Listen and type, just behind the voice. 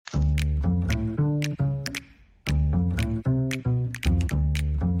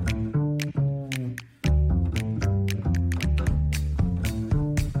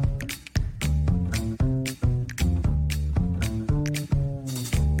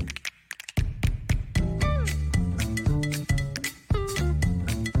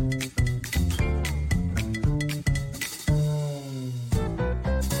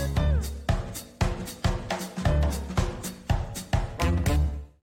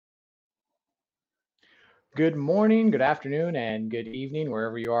Good morning, good afternoon, and good evening,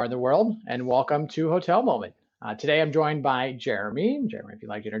 wherever you are in the world, and welcome to Hotel Moment. Today I'm joined by Jeremy. Jeremy, if you'd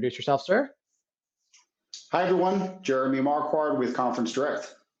like to introduce yourself, sir. Hi, everyone. Jeremy Marquardt with Conference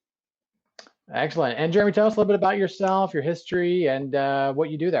Direct. Excellent. And Jeremy, tell us a little bit about yourself, your history, and what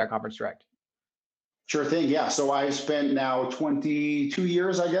you do there at Conference Direct. Sure thing. Yeah. So I spent now 22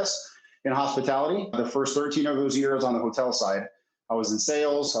 years, I guess, in hospitality. The first 13 of those years on the hotel side. I was in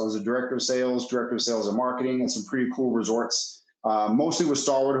sales. I was a director of sales and marketing at some pretty cool resorts, mostly with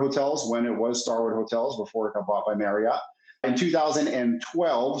Starwood Hotels when it was Starwood Hotels before it got bought by Marriott. In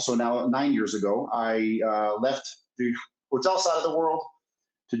 2012, so now 9 years ago, I left the hotel side of the world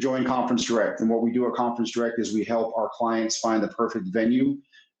to join Conference Direct. And what we do at Conference Direct is we help our clients find the perfect venue,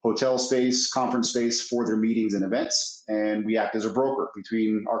 hotel space, conference space for their meetings and events. And we act as a broker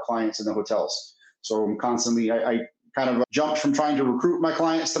between our clients and the hotels. So I'm constantly, I kind of jumped from trying to recruit my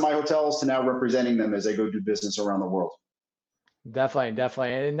clients to my hotels to now representing them as they go do business around the world. Definitely,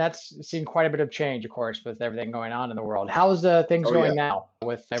 definitely. And that's seen quite a bit of change, of course, with everything going on in the world. How's things Oh, yeah. going now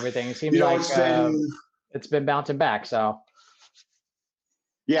with everything? It seems like it's been bouncing back. So,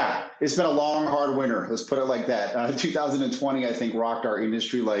 yeah, it's been a long, hard winter. Let's put it like that. 2020, I think, rocked our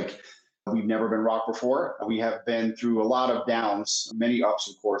industry like we've never been rocked before. We have been through a lot of downs, many ups,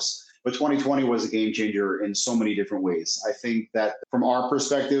 of course, but 2020 was a game changer in so many different ways. I think that from our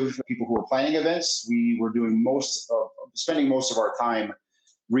perspective, people who were planning events, we were doing spending most of our time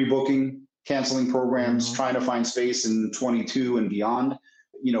rebooking, canceling programs, trying to find space in 22 and beyond.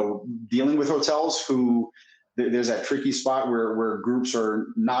 Dealing with hotels who there's that tricky spot where groups are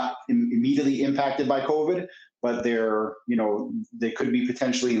not immediately impacted by COVID, but they could be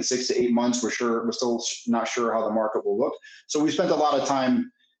potentially in 6 to 8 months. We're still not sure how the market will look. So we spent a lot of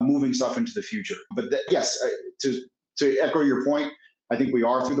time moving stuff into the future. But yes, to echo your point, I think we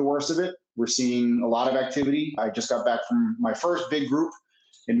are through the worst of it. We're seeing a lot of activity. I just got back from my first big group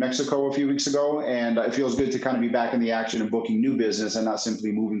in Mexico a few weeks ago, and it feels good to kind of be back in the action and booking new business and not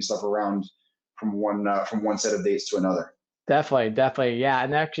simply moving stuff around from one set of dates to another. definitely, definitely. Yeah.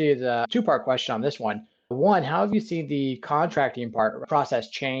 And actually, it's a two-part question on this one. One, how have you seen the contracting part process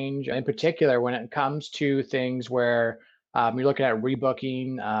change, in particular when it comes to things where you're looking at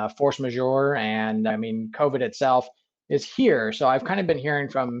rebooking, force majeure, and I mean, COVID itself is here. So I've kind of been hearing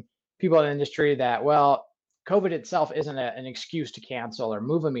from people in the industry that, well, COVID itself isn't an excuse to cancel or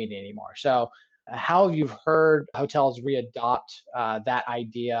move a meeting anymore. So how have you heard hotels readopt that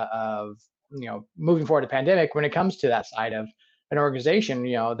idea of moving forward to pandemic when it comes to that side of an organization,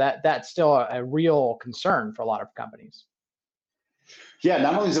 that's still a real concern for a lot of companies. Yeah,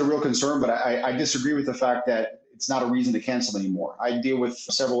 not only is it a real concern, but I disagree with the fact that it's not a reason to cancel anymore. I deal with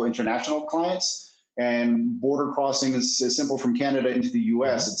several international clients, and border crossing is as simple from Canada into the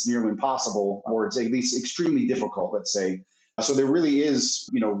US. It's nearly impossible, or it's at least extremely difficult, let's say. So there really is,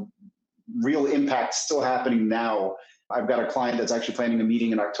 real impact still happening now. I've got a client that's actually planning a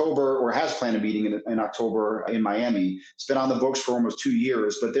meeting in October, or has planned a meeting in October in Miami. It's been on the books for almost 2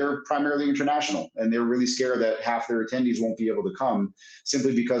 years, but they're primarily international, and they're really scared that half their attendees won't be able to come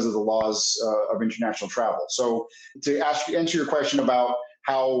simply because of the laws of international travel. So to answer your question about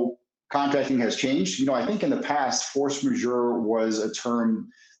how contracting has changed, I think in the past, force majeure was a term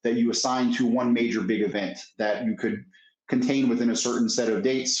that you assigned to one major big event that you could contain within a certain set of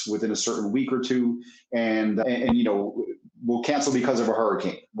dates, within a certain week or two, and we'll cancel because of a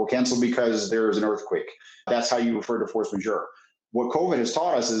hurricane. We'll cancel because there is an earthquake. That's how you refer to force majeure. What COVID has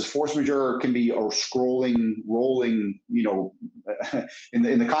taught us is force majeure can be a scrolling, rolling, in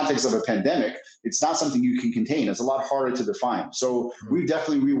the context of a pandemic, it's not something you can contain. It's a lot harder to define. So we've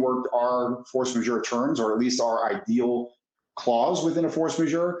definitely reworked our force majeure terms, or at least our ideal clause within a force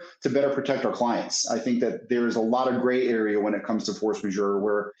majeure to better protect our clients. I think that there is a lot of gray area when it comes to force majeure,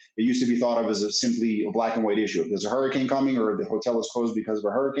 where it used to be thought of as simply a black and white issue. If there's a hurricane coming or the hotel is closed because of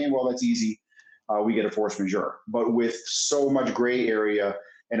a hurricane, well, that's easy. We get a force majeure. But with so much gray area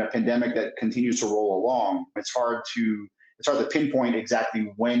and a pandemic that continues to roll along, it's hard to pinpoint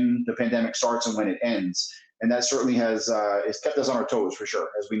exactly when the pandemic starts and when it ends. And that certainly has kept us on our toes for sure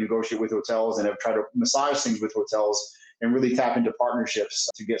as we negotiate with hotels and have tried to massage things with hotels and really tap into partnerships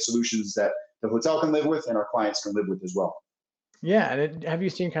to get solutions that the hotel can live with and our clients can live with as well. Yeah, and have you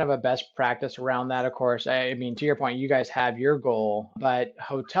seen kind of a best practice around that? Of course, I mean, to your point, you guys have your goal, but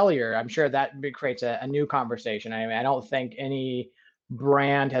hotelier, I'm sure that creates a new conversation. I mean, I don't think any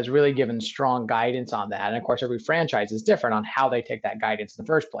brand has really given strong guidance on that. And of course, every franchise is different on how they take that guidance in the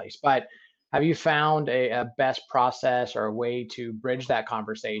first place. But have you found a best process or a way to bridge that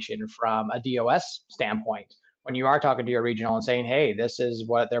conversation from a DOS standpoint when you are talking to your regional and saying, hey, this is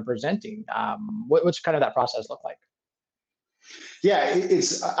what they're presenting? What's kind of that process look like? Yeah,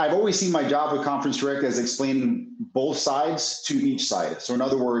 it's I've always seen my job with Conference Direct as explaining both sides to each side. So in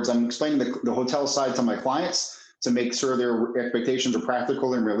other words, I'm explaining the hotel side to my clients to make sure their expectations are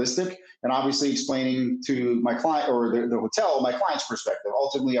practical and realistic, and obviously explaining to my client or the hotel my client's perspective.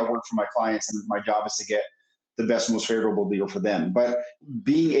 Ultimately, I work for my clients, and my job is to get the best, most favorable deal for them. But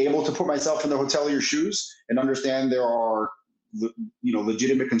being able to put myself in the hotelier's shoes and understand there are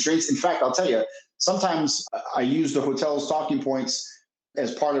legitimate constraints. In fact, I'll tell you, sometimes I use the hotel's talking points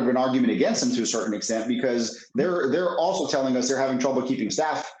as part of an argument against them to a certain extent, because they're also telling us they're having trouble keeping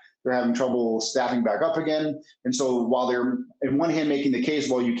staff. They're having trouble staffing back up again. And so while they're in one hand making the case,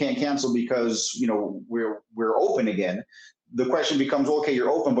 well, you can't cancel because we're open again, the question becomes, okay,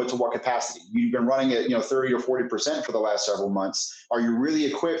 you're open, but to what capacity? You've been running at 30 or 40% for the last several months. Are you really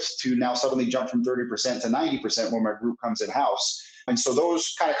equipped to now suddenly jump from 30% to 90% when my group comes in house? And so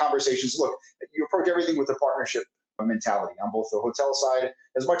those kind of conversations, look, you approach everything with a partnership mentality on both the hotel side,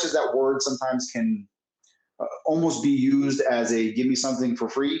 as much as that word sometimes can almost be used as a give me something for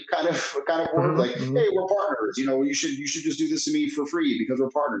free kind of word, like, hey, we're partners, you should just do this to me for free because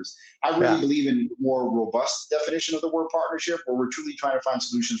we're partners. I really believe in more robust definition of the word partnership, where we're truly trying to find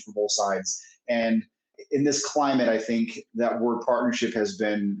solutions for both sides. And in this climate, I think that word partnership has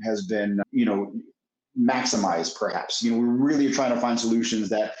been maximize, perhaps. We really are trying to find solutions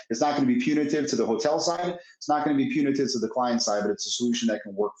that it's not going to be punitive to the hotel side, it's not going to be punitive to the client side, but it's a solution that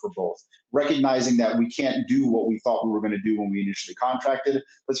can work for both. Recognizing that we can't do what we thought we were going to do when we initially contracted,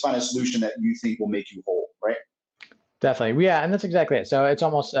 let's find a solution that you think will make you whole, right? Definitely. Yeah, and that's exactly it. So it's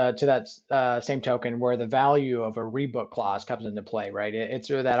almost to that same token where the value of a rebook clause comes into play, right? It's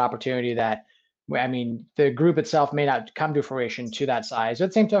sort of that opportunity that, I mean, the group itself may not come to fruition to that size.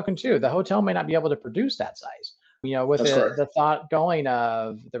 But same token too, the hotel may not be able to produce that size. With the thought going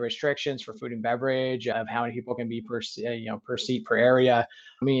of the restrictions for food and beverage, of how many people can be per seat per area.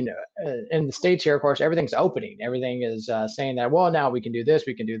 I mean, in the States here, of course, everything's opening. Everything is saying that, well, now we can do this,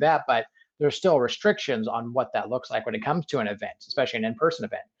 we can do that, but there's still restrictions on what that looks like when it comes to an event, especially an in-person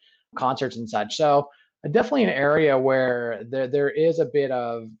event, concerts and such. So definitely an area where there is a bit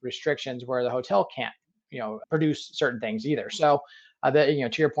of restrictions where the hotel can't, produce certain things either. So that,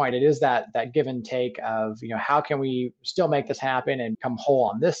 to your point, it is that give and take of, how can we still make this happen and come whole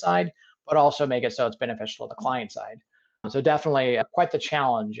on this side, but also make it so it's beneficial to the client side. So definitely quite the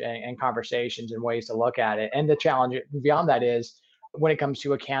challenge and conversations and ways to look at it. And the challenge beyond that is, when it comes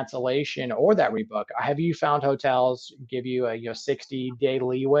to a cancellation or that rebook, have you found hotels give you a 60-day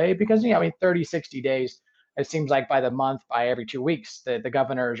leeway? Because 30, 60 days, it seems like by the month, by every 2 weeks, the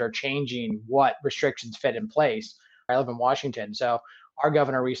governors are changing what restrictions fit in place. I live in Washington, so our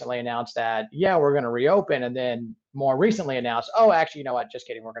governor recently announced that, we're going to reopen, and then more recently announced, oh, actually, you know what, just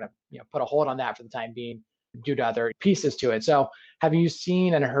kidding, we're going to put a hold on that for the time being due to other pieces to it. So have you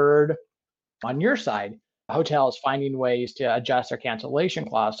seen and heard on your side hotels finding ways to adjust their cancellation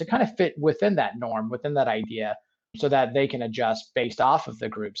clause to kind of fit within that norm, within that idea, so that they can adjust based off of the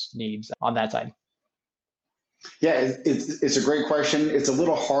group's needs on that side? Yeah, it's a great question. It's a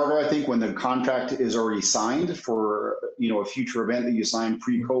little harder, I think, when the contract is already signed for a future event that you signed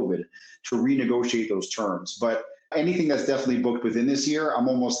pre-COVID to renegotiate those terms. But anything that's definitely booked within this year, I'm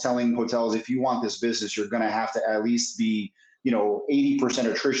almost telling hotels, if you want this business, you're going to have to at least be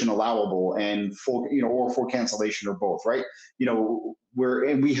 80% attrition allowable and full, or full cancellation, or both, right?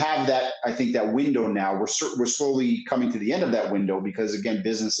 We have that, I think, that window now. We're slowly coming to the end of that window, because again,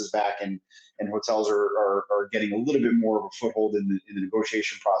 business is back, and hotels are getting a little bit more of a foothold in the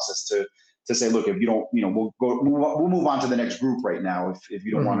negotiation process to say, look, if you don't, we'll move on to the next group right now if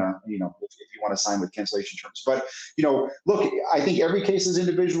you don't want to, if you want to sign with cancellation terms. But look, I think every case is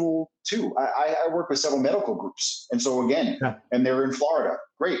individual too. I work with several medical groups, and so again, and they're in Florida.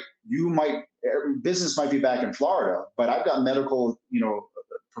 Great, business might be back in Florida, but I've got medical,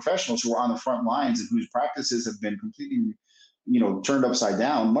 professionals who are on the front lines and whose practices have been completely turned upside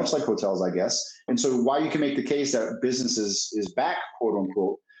down, much like hotels, I guess. And so while you can make the case that business is back, quote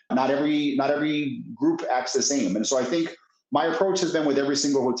unquote, not every group acts the same. And so I think my approach has been with every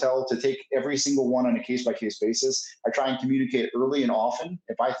single hotel to take every single one on a case-by-case basis. I try and communicate early and often.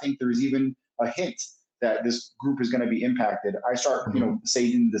 If I think there's even a hint that this group is going to be impacted, I start, say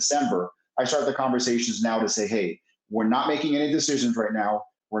in December, I start the conversations now to say, hey, we're not making any decisions right now.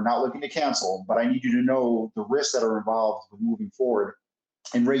 We're not looking to cancel, but I need you to know the risks that are involved with moving forward.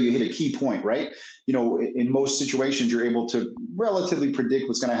 And Ray, you hit a key point, right? In most situations, you're able to relatively predict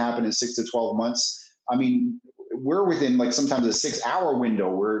what's going to happen in 6 to 12 months. I mean, we're within like sometimes a 6 hour window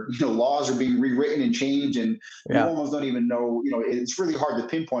where, laws are being rewritten and changed, and you Yeah. almost don't even know, it's really hard to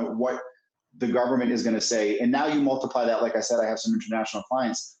pinpoint what the government is going to say. And now you multiply that, like I said, I have some international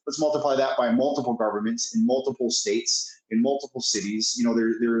clients. Let's multiply that by multiple governments in multiple states, in multiple cities.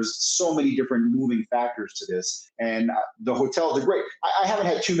 There's so many different moving factors to this. And the hotels are great. I haven't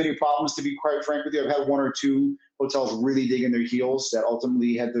had too many problems, to be quite frank with you. I've had one or two hotels really digging their heels that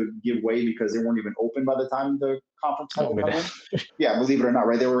ultimately had to give way because they weren't even open by the time the conference call Oh, come in. Yeah, believe it or not,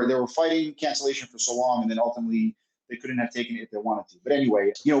 right? They were fighting cancellation for so long, and then ultimately they couldn't have taken it if they wanted to. But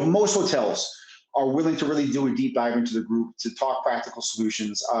anyway, most hotels are willing to really do a deep dive into the group to talk practical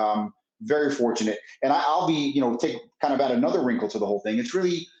solutions. Very fortunate. And I'll be, take kind of add another wrinkle to the whole thing. It's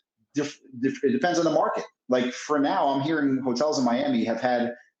really, it depends on the market. Like for now, I'm hearing hotels in Miami have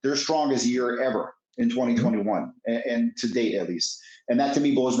had their strongest year ever in 2021, and to date at least. And that to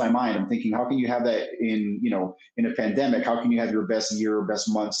me blows my mind. I'm thinking, how can you have that in a pandemic? How can you have your best year, best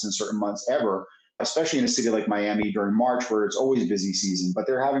months in certain months ever? Especially in a city like Miami during March, where it's always busy season, but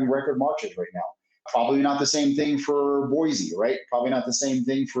they're having record Marches right now. Probably not the same thing for Boise, right? Probably not the same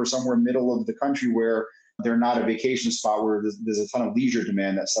thing for somewhere middle of the country where they're not a vacation spot where there's a ton of leisure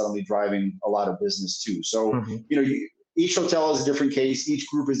demand that's suddenly driving a lot of business too. So, each hotel is a different case, each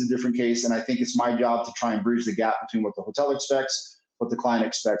group is a different case. And I think it's my job to try and bridge the gap between what the hotel expects, what the client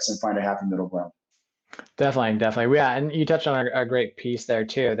expects, and find a happy middle ground. Definitely. Yeah. And you touched on a great piece there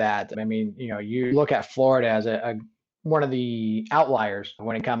too, that, you look at Florida as one of the outliers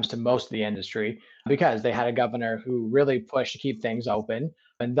when it comes to most of the industry, because they had a governor who really pushed to keep things open.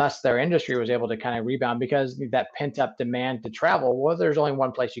 And thus their industry was able to kind of rebound because that pent up demand to travel. Well, there's only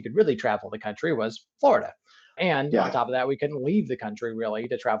one place you could really travel the country was Florida. And on Yeah. top of that, we couldn't leave the country really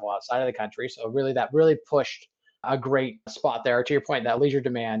to travel outside of the country. So really that really pushed a great spot there. To your point, that leisure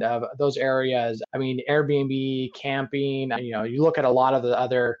demand of those areas. Airbnb, camping, you look at a lot of the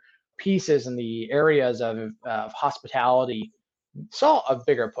other pieces in the areas of hospitality saw a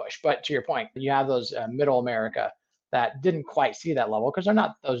bigger push. But to your point, you have those middle America that didn't quite see that level because they're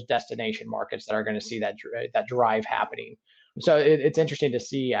not those destination markets that are going to see that drive happening. So it's interesting to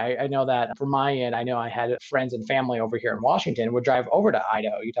see. I know that for my end, I know I had friends and family over here in Washington would drive over to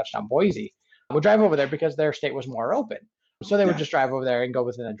Idaho. You touched on Boise. Would drive over there because their state was more open. So they would just drive over there and go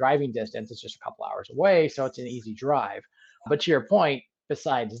within a driving distance. It's just a couple hours away. So it's an easy drive. But to your point,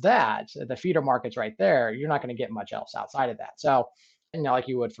 besides that, the feeder markets right there, you're not going to get much else outside of that. So, like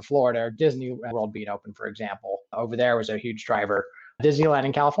you would for Florida or Disney World being open, for example, over there was a huge driver. Disneyland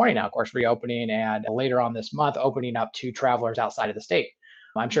in California now, of course, reopening, and later on this month, opening up to travelers outside of the state.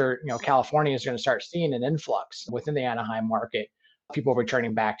 I'm sure, California is going to start seeing an influx within the Anaheim market, people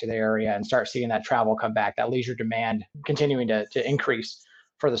returning back to the area, and start seeing that travel come back, that leisure demand continuing to increase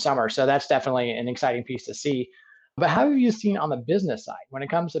for the summer. So that's definitely an exciting piece to see. But how have you seen on the business side when it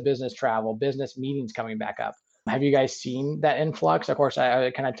comes to business travel, business meetings coming back up? Have you guys seen that influx? Of course,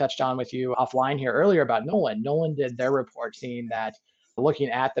 I kind of touched on with you offline here earlier about Nolan. Nolan did their report seeing that, looking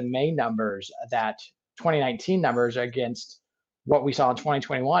at the May numbers, that 2019 numbers against what we saw in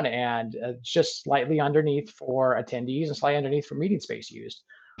 2021, and just slightly underneath for attendees and slightly underneath for meeting space used.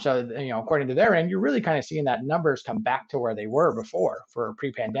 So, according to their end, you're really kind of seeing that numbers come back to where they were before for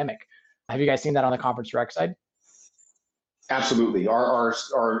pre-pandemic. Have you guys seen that on the Conference Direct side? Absolutely. Our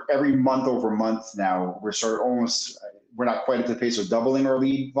every month over month now, we're not quite at the pace of doubling our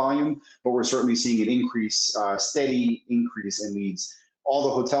lead volume, but we're certainly seeing an steady increase in leads. All the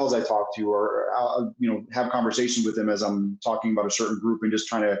hotels I talk to are, have conversations with them as I'm talking about a certain group and just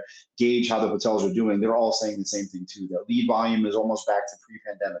trying to gauge how the hotels are doing. They're all saying the same thing too. The lead volume is almost back to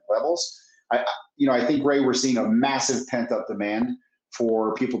pre-pandemic levels. I think, Ray, we're seeing a massive pent up demand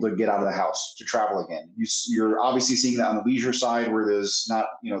for people to get out of the house, to travel again. You're obviously seeing that on the leisure side where there's not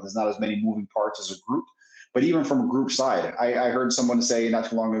as many moving parts as a group. But even from a group side, I heard someone say not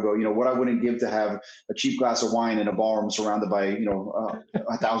too long ago, what I wouldn't give to have a cheap glass of wine in a ballroom surrounded by,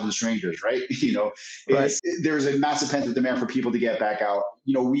 1,000 strangers, right? Right. There's a massive pent-up demand for people to get back out.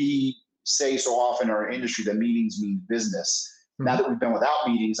 We say so often in our industry that meetings mean business. Mm-hmm. Now that we've been without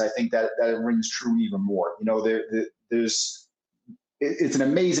meetings, I think that rings true even more. It's an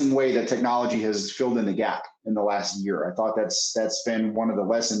amazing way that technology has filled in the gap in the last year. I thought that's been one of the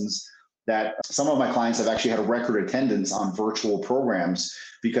lessons that some of my clients have actually had a record attendance on virtual programs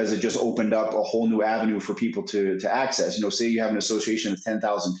because it just opened up a whole new avenue for people to access. Say you have an association of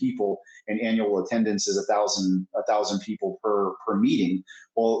 10,000 people and annual attendance is a thousand people per meeting.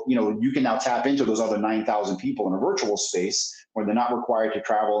 Well, you can now tap into those other 9,000 people in a virtual space where they're not required to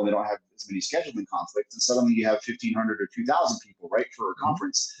travel and they don't have as many scheduling conflicts. And suddenly you have 1,500 or 2,000 people, right, for a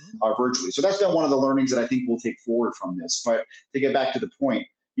conference virtually. So that's been one of the learnings that I think we'll take forward from this. But to get back to the point,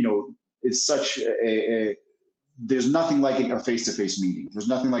 it's such there's nothing like a face-to-face meeting. There's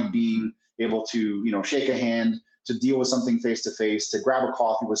nothing like being able to, shake a hand, to deal with something face-to-face, to grab a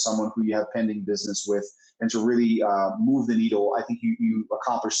coffee with someone who you have pending business with, and to really move the needle. I think you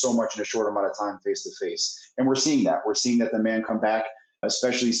accomplish so much in a short amount of time face-to-face. And we're seeing that. We're seeing that demand come back,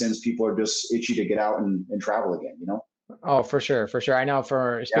 especially since people are just itchy to get out and travel again, Oh, for sure, for sure. I know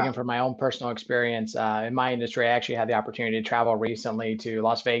for speaking from my own personal experience in my industry, I actually had the opportunity to travel recently to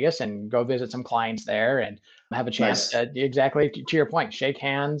Las Vegas and go visit some clients there and have a chance Nice. to exactly to your point, shake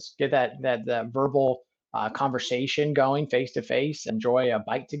hands, get that verbal conversation going face to face, enjoy a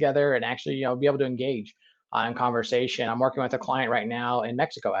bite together, and actually be able to engage in conversation. I'm working with a client right now in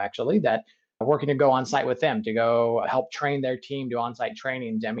Mexico actually that I'm working to go on site with them to go help train their team, do on site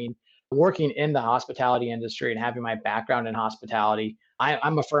trainings. I mean, working in the hospitality industry and having my background in hospitality,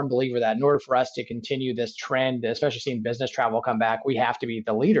 I'm a firm believer that in order for us to continue this trend, especially seeing business travel come back, we have to be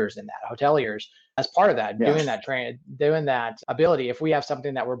the leaders in that, hoteliers. As part of that, Yeah. doing that ability. If we have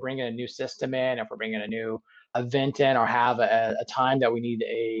something that we're bringing a new system in, if we're bringing a new event in, or have a time that we need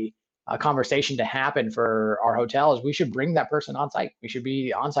a conversation to happen for our hotels, we should bring that person on site. We should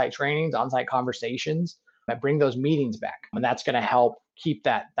be on site trainings, on site conversations that bring those meetings back. And that's going to help keep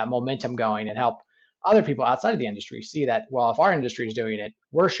that momentum going and help other people outside of the industry see that, well, if our industry is doing it,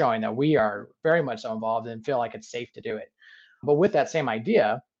 we're showing that we are very much so involved and feel like it's safe to do it. But with that same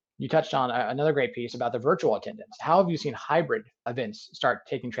idea, you touched on another great piece about the virtual attendance. How have you seen hybrid events start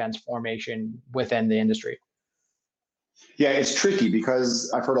taking transformation within the industry? Yeah, it's tricky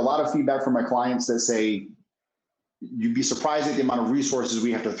because I've heard a lot of feedback from my clients that say, you'd be surprised at the amount of resources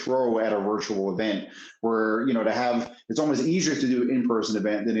we have to throw at a virtual event where, it's almost easier to do an in-person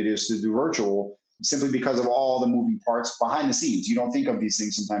event than it is to do virtual, simply because of all the moving parts behind the scenes. You don't think of these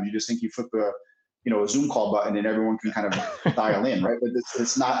things sometimes. You just think you flip a Zoom call button and everyone can kind of dial in, right? But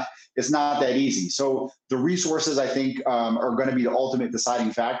it's not that easy. So the resources, I think, are going to be the ultimate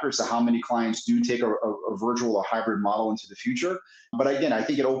deciding factor as to how many clients do take a virtual or hybrid model into the future. But again, I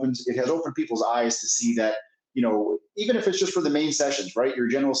think it has opened people's eyes to see that, even if it's just for the main sessions, right? Your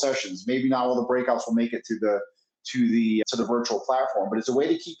general sessions, maybe not all the breakouts will make it to the virtual platform, but it's a way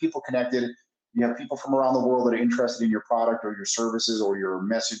to keep people connected. You have people from around the world that are interested in your product or your services or your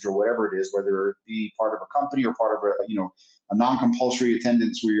message or whatever it is, whether it be part of a company or part of a non-compulsory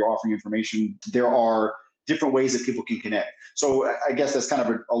attendance where you're offering information. There are different ways that people can connect. So I guess that's kind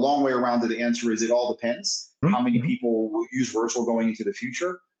of a long way around to the answer is it all depends how many people will use virtual going into the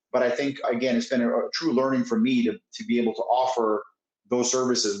future. But I think, again, it's been a true learning for me to be able to offer those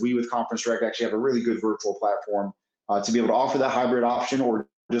services. We with Conference Direct actually have a really good virtual platform to be able to offer that hybrid option or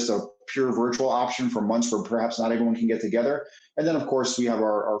just a pure virtual option for months where perhaps not everyone can get together. And then, of course, we have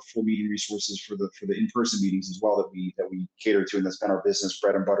our full meeting resources for the in-person meetings as well that we cater to, and that's been our business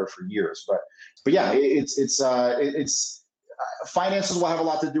bread and butter for years. But yeah, it's finances will have a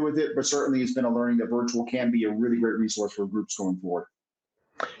lot to do with it, but certainly it's been a learning that virtual can be a really great resource for groups going forward.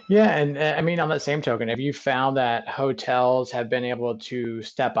 Yeah, and I mean, on that same token, have you found that hotels have been able to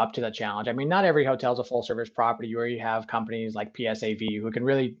step up to the challenge? I mean, not every hotel is a full service property where you have companies like PSAV who can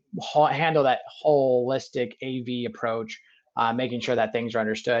really handle that holistic AV approach, making sure that things are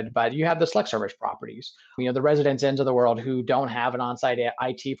understood. But you have the select service properties, the Residence Inns of the world who don't have an on-site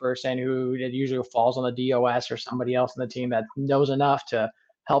IT person who it usually falls on the DOS or somebody else in the team that knows enough to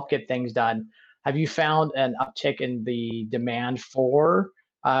help get things done. Have you found an uptick in the demand for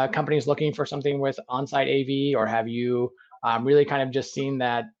companies looking for something with on-site AV, or have you really kind of just seen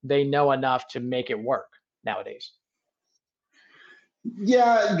that they know enough to make it work nowadays?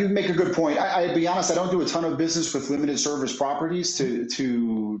 Yeah, you make a good point. I'll be honest, I don't do a ton of business with limited service properties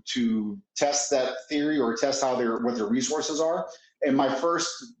to test that theory or test what their resources are. And my first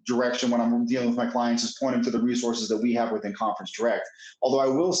direction when I'm dealing with my clients is point them to the resources that we have within Conference Direct. Although I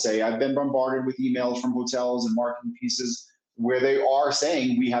will say I've been bombarded with emails from hotels and marketing pieces where they are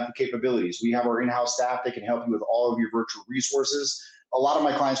saying we have the capabilities. We have our in-house staff that can help you with all of your virtual resources. A lot of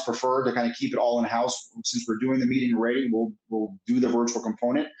my clients prefer to kind of keep it all in-house. Since we're doing the meeting already, we'll do the virtual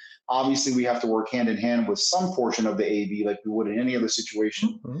component. Obviously, we have to work hand in hand with some portion of the AV like we would in any other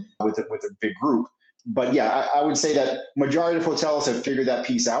situation with a big group. But yeah, I would say that majority of hotels have figured that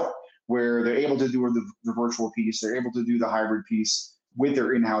piece out where they're able to do the virtual piece, they're able to do the hybrid piece. with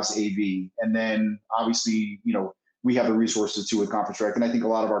their in-house AV. And then obviously, we have the resources too with Conference Direct, and I think a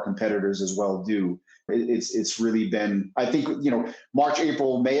lot of our competitors as well do. It's really been, I think, March,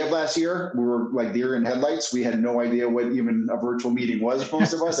 April, May of last year, we were like deer in headlights. We had no idea what even a virtual meeting was for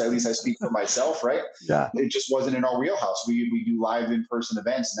most of us. At least I speak for myself, right? Yeah. It just wasn't in our wheelhouse. We do live in-person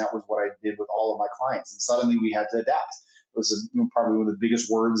events, and that was what I did with all of my clients. And suddenly we had to adapt. It was probably one of the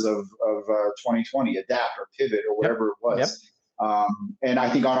biggest words of 2020, adapt or pivot or whatever it was. Yep. And I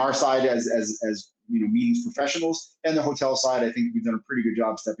think on our side, as meetings professionals, and the hotel side, I think we've done a pretty good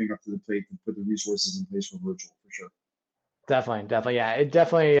job stepping up to the plate to put the resources in place for virtual, for sure. Definitely. Yeah, it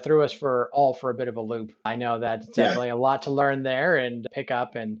definitely threw us for a bit of a loop. I know that's definitely a lot to learn there and pick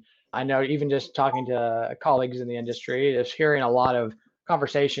up. And I know even just talking to colleagues in the industry, just hearing a lot of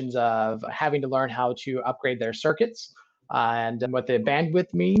conversations of having to learn how to upgrade their circuits and what the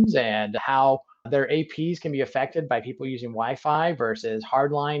bandwidth means and how their APs can be affected by people using Wi-Fi versus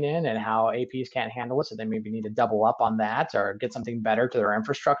hardline in, and how APs can't handle it. So they maybe need to double up on that or get something better to their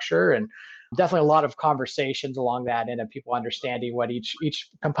infrastructure. And definitely a lot of conversations along that end of people understanding what each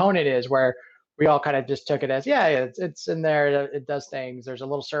component is, where we all kind of just took it as, it's in there, it does things. There's a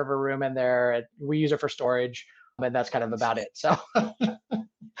little server room in there. We use it for storage, and that's kind of about it. So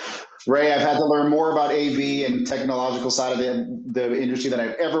Ray, I've had to learn more about AV and technological side of the industry than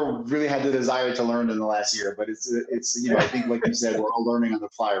I've ever really had the desire to learn in the last year. But it's I think, like you said, we're all learning on the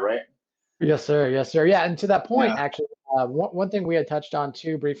fly, right? Yes, sir. Yeah, and to that point, actually, one thing we had touched on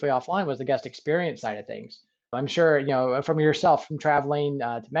too briefly offline was the guest experience side of things. I'm sure, from yourself, from traveling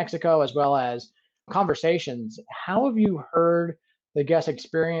to Mexico, as well as conversations, how have you heard the guest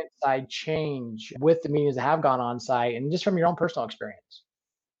experience side change with the meetings that have gone on site, and just from your own personal experience?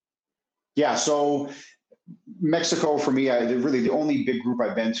 Yeah, so Mexico for me, really the only big group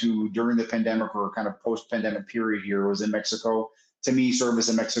I've been to during the pandemic or kind of post-pandemic period here was in Mexico. To me, service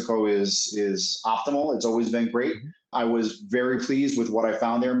in Mexico is optimal. It's always been great. I was very pleased with what I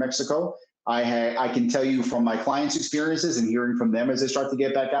found there in Mexico. I can tell you from my clients' experiences and hearing from them as they start to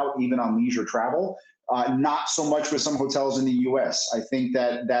get back out, even on leisure travel, not so much with some hotels in the US. I think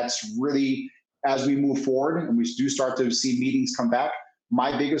that's really, as we move forward and we do start to see meetings come back,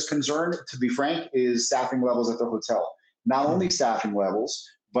 my biggest concern, to be frank, is staffing levels at the hotel. Not only staffing levels,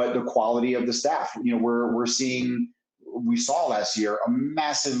 but the quality of the staff. We're seeing, we saw last year a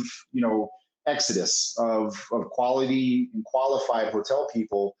massive, exodus of quality and qualified hotel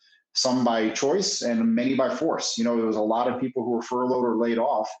people, some by choice and many by force. There was a lot of people who were furloughed or laid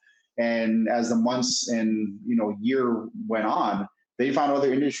off. And as the months and, year went on, they found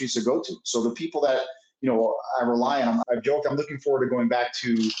other industries to go to. So the people that, I rely on, I've joked, I'm looking forward to going back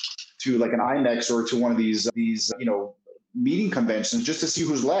to like an IMEX or to one of these, meeting conventions just to see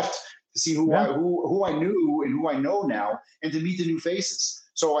who's left, to see who I knew and who I know now, and to meet the new faces.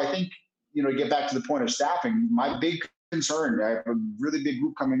 So I think, to get back to the point of staffing, my big concern, I have a really big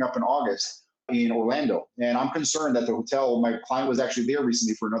group coming up in August in Orlando, and I'm concerned that the hotel, my client was actually there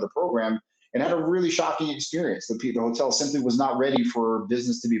recently for another program and had a really shocking experience. The hotel simply was not ready for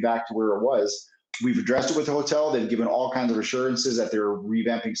business to be back to where it was. We've addressed it with the hotel. They've given all kinds of assurances that they're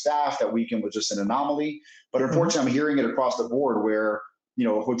revamping staff. That weekend was just an anomaly. But unfortunately, I'm hearing it across the board where,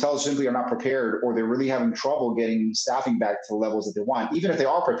 hotels simply are not prepared, or they're really having trouble getting staffing back to the levels that they want. Even if they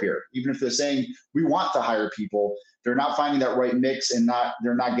are prepared, even if they're saying we want to hire people, they're not finding that right mix, and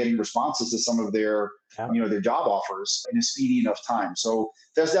they're not getting responses to some of their, their job offers in a speedy enough time. So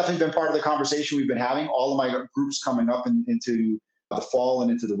that's definitely been part of the conversation we've been having. All of my groups coming up into the fall and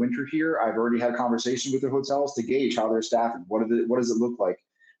into the winter here, I've already had conversations with the hotels to gauge how they're staffing. What does it look like?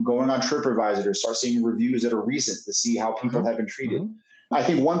 Going on TripAdvisor to start seeing reviews that are recent to see how people have been treated. I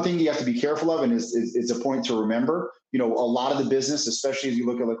think one thing you have to be careful of, and it's a point to remember, a lot of the business, especially as you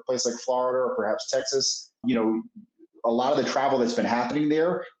look at a place like Florida or perhaps Texas, a lot of the travel that's been happening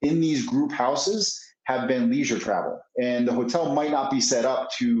there in these group houses have been leisure travel. And the hotel might not be set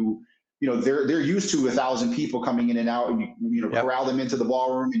up to, they're used to 1,000 people coming in and out, and you corral them into the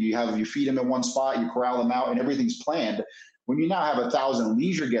ballroom, and you feed them in one spot, you corral them out, and everything's planned. When you now have 1,000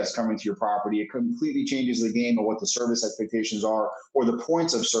 leisure guests coming to your property, it completely changes the game of what the service expectations are, or the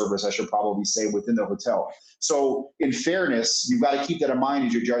points of service, I should probably say, within the hotel. So in fairness, you've got to keep that in mind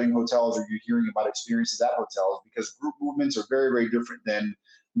as you're judging hotels or you're hearing about experiences at hotels, because group movements are very, very different than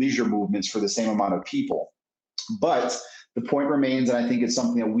leisure movements for the same amount of people. But the point remains, and I think it's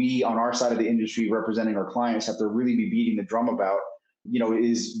something that we on our side of the industry representing our clients have to really be beating the drum about,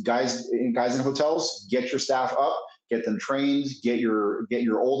 is guys in hotels, get your staff up, get them trained, get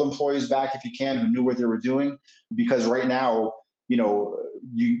your old employees back if you can, who knew what they were doing. Because right now,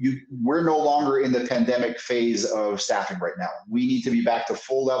 we're no longer in the pandemic phase of staffing right now. We need to be back to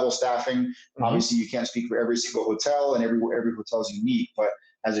full level staffing. Mm-hmm. Obviously, you can't speak for every single hotel, and every hotel is unique. But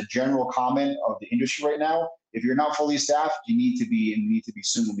as a general comment of the industry right now, if you're not fully staffed, you need to be, and you need to be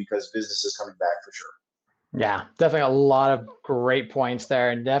soon, because business is coming back for sure. Yeah, definitely a lot of great points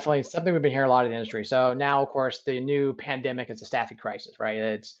there, and definitely something we've been hearing a lot in the industry. So now, of course, the new pandemic is a staffing crisis, right?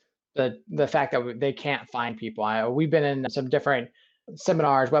 It's the fact that they can't find people. We've been in some different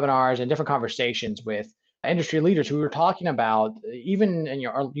seminars, webinars, and different conversations with industry leaders who were talking about, even in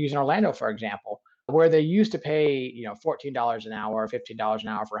using Orlando, for example, where they used to pay, $14 an hour or $15 an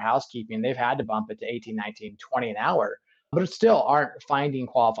hour for housekeeping. They've had to bump it to 18, 19, 20 an hour, but it still aren't finding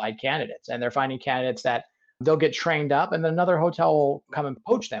qualified candidates. And they're finding candidates that they'll get trained up and then another hotel will come and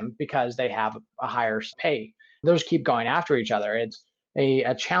poach them because they have a higher pay. Those keep going after each other. It's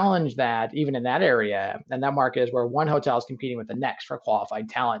a challenge that even in that area and that market is where one hotel is competing with the next for qualified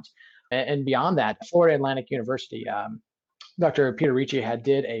talent. And beyond that, Florida Atlantic University, Dr. Peter Ricci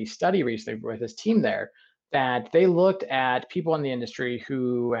did a study recently with his team there that they looked at people in the industry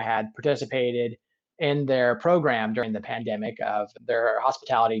who had participated in their program during the pandemic of their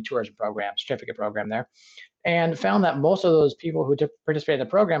hospitality tourism program, certificate program there, and found that most of those people who participated in the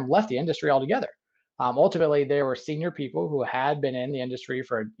program left the industry altogether. Ultimately, they were senior people who had been in the industry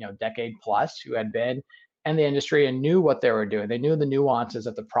for a decade plus, who had been in the industry and knew what they were doing. They knew the nuances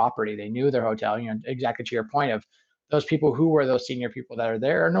of the property. They knew their hotel. Exactly to your point of those people who were those senior people that are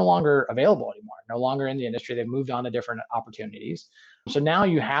there are no longer available anymore, no longer in the industry. They've moved on to different opportunities. So now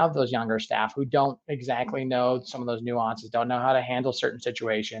you have those younger staff who don't exactly know some of those nuances, don't know how to handle certain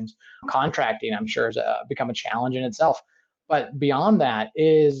situations. Contracting, I'm sure, has become a challenge in itself. But beyond that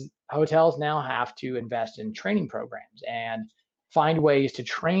is hotels now have to invest in training programs and find ways to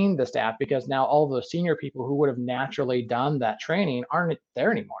train the staff, because now all those senior people who would have naturally done that training aren't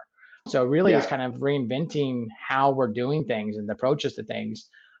there anymore. So really it's kind of reinventing how we're doing things and the approaches to things.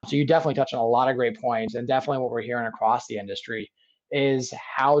 So you definitely touched on a lot of great points, and definitely what we're hearing across the industry is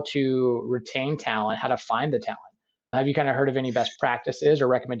how to retain talent, how to find the talent. Have you kind of heard of any best practices or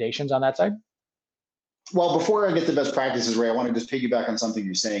recommendations on that side? Well, before I get to best practices, Ray, I want to just piggyback on something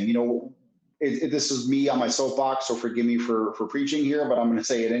you're saying. This is me on my soapbox, so forgive me for preaching here, but I'm going to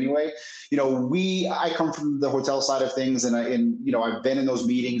say it anyway. I come from the hotel side of things, and I've been in those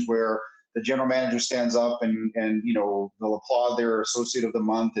meetings where the general manager stands up and they'll applaud their associate of the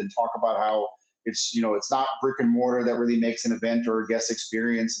month and talk about how it's not brick and mortar that really makes an event or a guest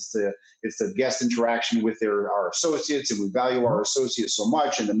experience. It's the guest interaction with our associates, and we value our associates so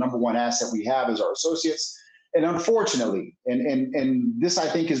much, and the number one asset we have is our associates. And unfortunately, and this I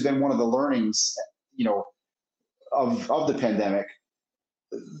think has been one of the learnings, of the pandemic,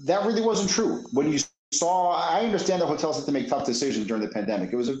 that really wasn't true. When you saw, I understand that hotels had to make tough decisions during the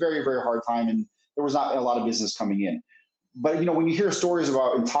pandemic. It was a very, very hard time, and there was not a lot of business coming in. But when you hear stories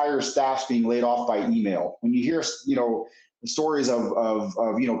about entire staffs being laid off by email, when you hear stories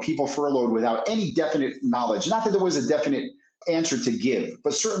of people furloughed without any definite knowledge, not that there was a definite answer to give,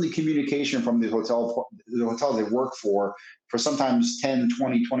 but certainly communication from the hotels they work for sometimes 10,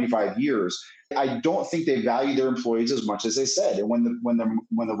 20, 25 years. I don't think they value their employees as much as they said. And when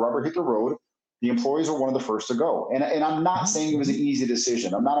the rubber hit the road, the employees were one of the first to go. And I'm not saying it was an easy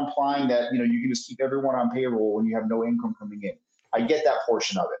decision. I'm not implying that you can just keep everyone on payroll when you have no income coming in. I get that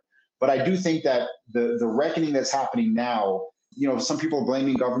portion of it. But I do think that the reckoning that's happening now, some people are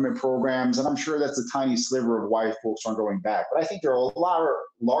blaming government programs, and I'm sure that's a tiny sliver of why folks aren't going back. But I think there are a lot of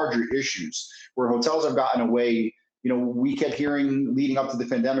larger issues where hotels have gotten away. We kept hearing leading up to the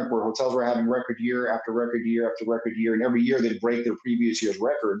pandemic where hotels were having record year after record year after record year, and every year they'd break their previous year's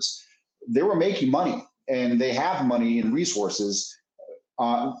records. They were making money, and they have money and resources.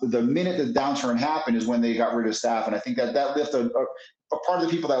 The minute the downturn happened is when they got rid of staff, and I think that left a part of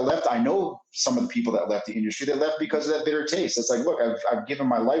the people that left. I know some of the people that left the industry that left because of that bitter taste. It's like, look, I've given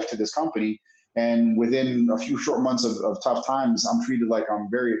my life to this company, and within a few short months of tough times, I'm treated like I'm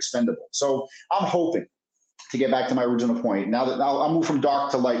very expendable. So I'm hoping, to get back to my original point, now that I'll move from dark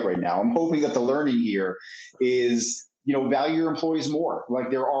to light right now, I'm hoping that the learning here is, value your employees more.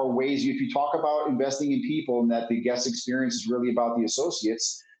 Like, there are ways, if you talk about investing in people and that the guest experience is really about the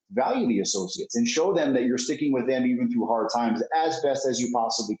associates, value the associates and show them that you're sticking with them even through hard times as best as you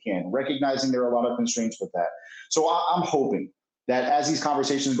possibly can, recognizing there are a lot of constraints with that. So I'm hoping that as these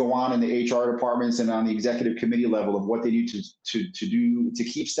conversations go on in the HR departments and on the executive committee level of what they need to do to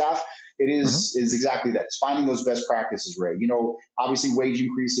keep staff, it is exactly that. It's finding those best practices, Ray. Obviously wage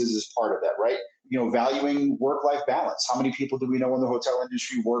increases is part of that, right? Valuing work-life balance. How many people do we know in the hotel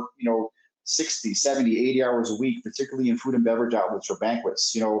industry work, 60, 70, 80 hours a week, particularly in food and beverage outlets or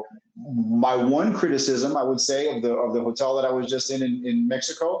banquets. My one criticism, I would say, of the hotel that I was just in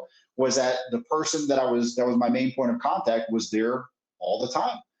Mexico was that the person that was my main point of contact was there all the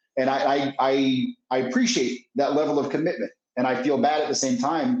time. And I appreciate that level of commitment. And I feel bad at the same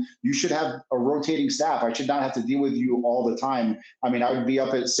time. You should have a rotating staff. I should not have to deal with you all the time. I mean, I would be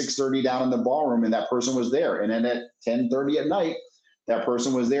up at 6:30 down in the ballroom and that person was there. And then at 10:30 at night, that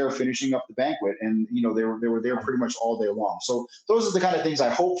person was there finishing up the banquet. And, they were there pretty much all day long. So those are the kind of things I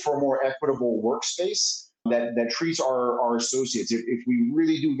hope for a more equitable workspace that treats our associates. If we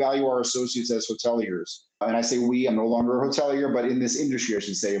really do value our associates as hoteliers, and I say we, I'm no longer a hotelier, but in this industry, I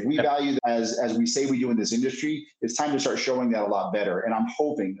should say, if we value them as we say we do in this industry, it's time to start showing that a lot better. And I'm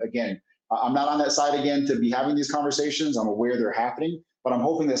hoping, again, I'm not on that side again to be having these conversations. I'm aware they're happening, but I'm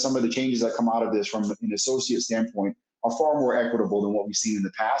hoping that some of the changes that come out of this from an associate standpoint are far more equitable than what we've seen in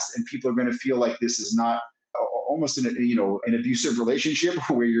the past. And people are going to feel like this is not almost an abusive relationship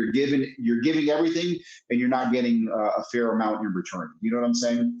where you're giving everything and you're not getting a fair amount in return. You know what I'm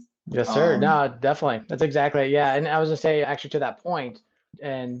saying? Yes, sir. No, definitely. That's exactly it. Yeah. And I was going to say, actually, to that point,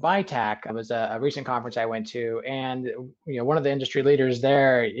 in BITAC, it was a recent conference I went to, and one of the industry leaders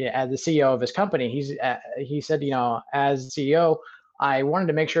there, as the CEO of his company, he said, as CEO, I wanted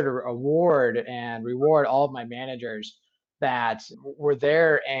to make sure to reward all of my managers that were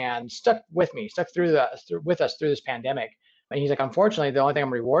there and stuck with us through this pandemic. And he's like, unfortunately, the only thing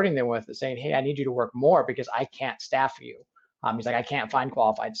I'm rewarding them with is saying, hey, I need you to work more because I can't staff you. He's like, I can't find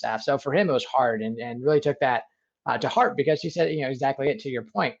qualified staff. So for him, it was hard, and really took that to heart, because he said, exactly it, to your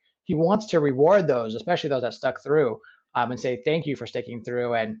point. He wants to reward those, especially those that stuck through, and say thank you for sticking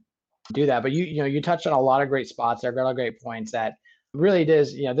through and do that. But you touched on a lot of great spots there, a lot of great points that really it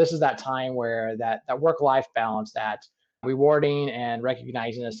is, this is that time where that work-life balance, that rewarding and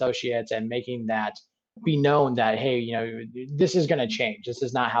recognizing associates and making that be known that, hey, this is going to change. This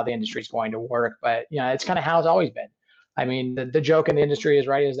is not how the industry is going to work, but it's kind of how it's always been. I mean, the joke in the industry is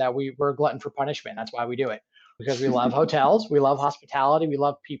that we're a glutton for punishment. That's why we do it, because we love hotels, we love hospitality, we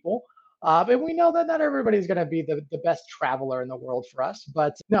love people. And we know that not everybody's going to be the best traveler in the world for us.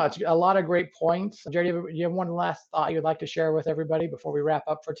 But no, it's a lot of great points. Jerry, do you have one last thought you'd like to share with everybody before we wrap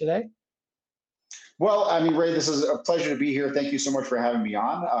up for today? Well, I mean, Ray, this is a pleasure to be here. Thank you so much for having me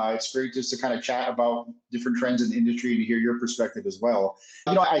on. It's great just to kind of chat about different trends in the industry and to hear your perspective as well.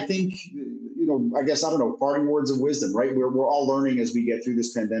 I think, I guess, I don't know, parting words of wisdom, right? We're all learning as we get through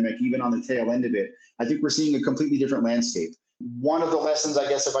this pandemic, even on the tail end of it. I think we're seeing a completely different landscape. One of the lessons, I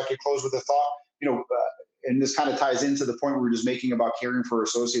guess, if I could close with a thought, and this kind of ties into the point we were just making about caring for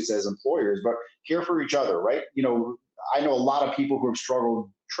associates as employers, but care for each other, right? I know a lot of people who have struggled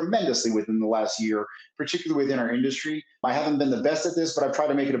tremendously within the last year, particularly within our industry. I haven't been the best at this, but I've tried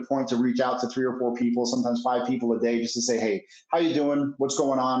to make it a point to reach out to 3 or 4 people, sometimes 5 people a day, just to say, hey, how you doing? What's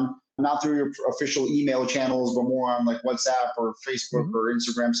going on? Not through your official email channels, but more on like WhatsApp or Facebook or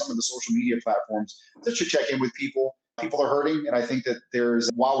Instagram, some of the social media platforms, just to check in with people. People are hurting. And I think that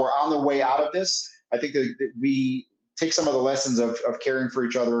while we're on the way out of this, I think that we take some of the lessons of caring for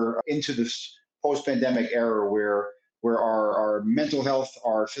each other into this post-pandemic era where our mental health,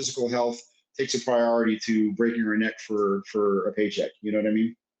 our physical health takes a priority to breaking our neck for a paycheck. You know what I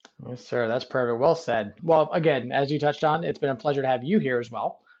mean? Yes, sir. That's perfect. Well said. Well, again, as you touched on, it's been a pleasure to have you here as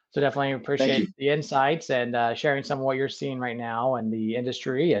well. So definitely appreciate the insights and sharing some of what you're seeing right now in the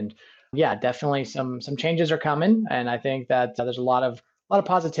industry. And yeah, definitely some changes are coming, and I think that there's a lot of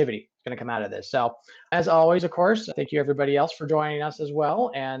positivity going to come out of this. So as always, of course, thank you everybody else for joining us as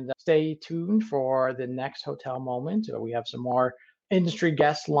well, and stay tuned for the next hotel moment. We have some more industry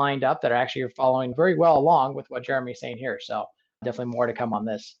guests lined up that are actually following very well along with what Jeremy's saying here. So definitely more to come on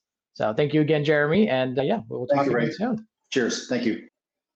this. So thank you again, Jeremy, and yeah, we'll talk again soon. Cheers. Thank you.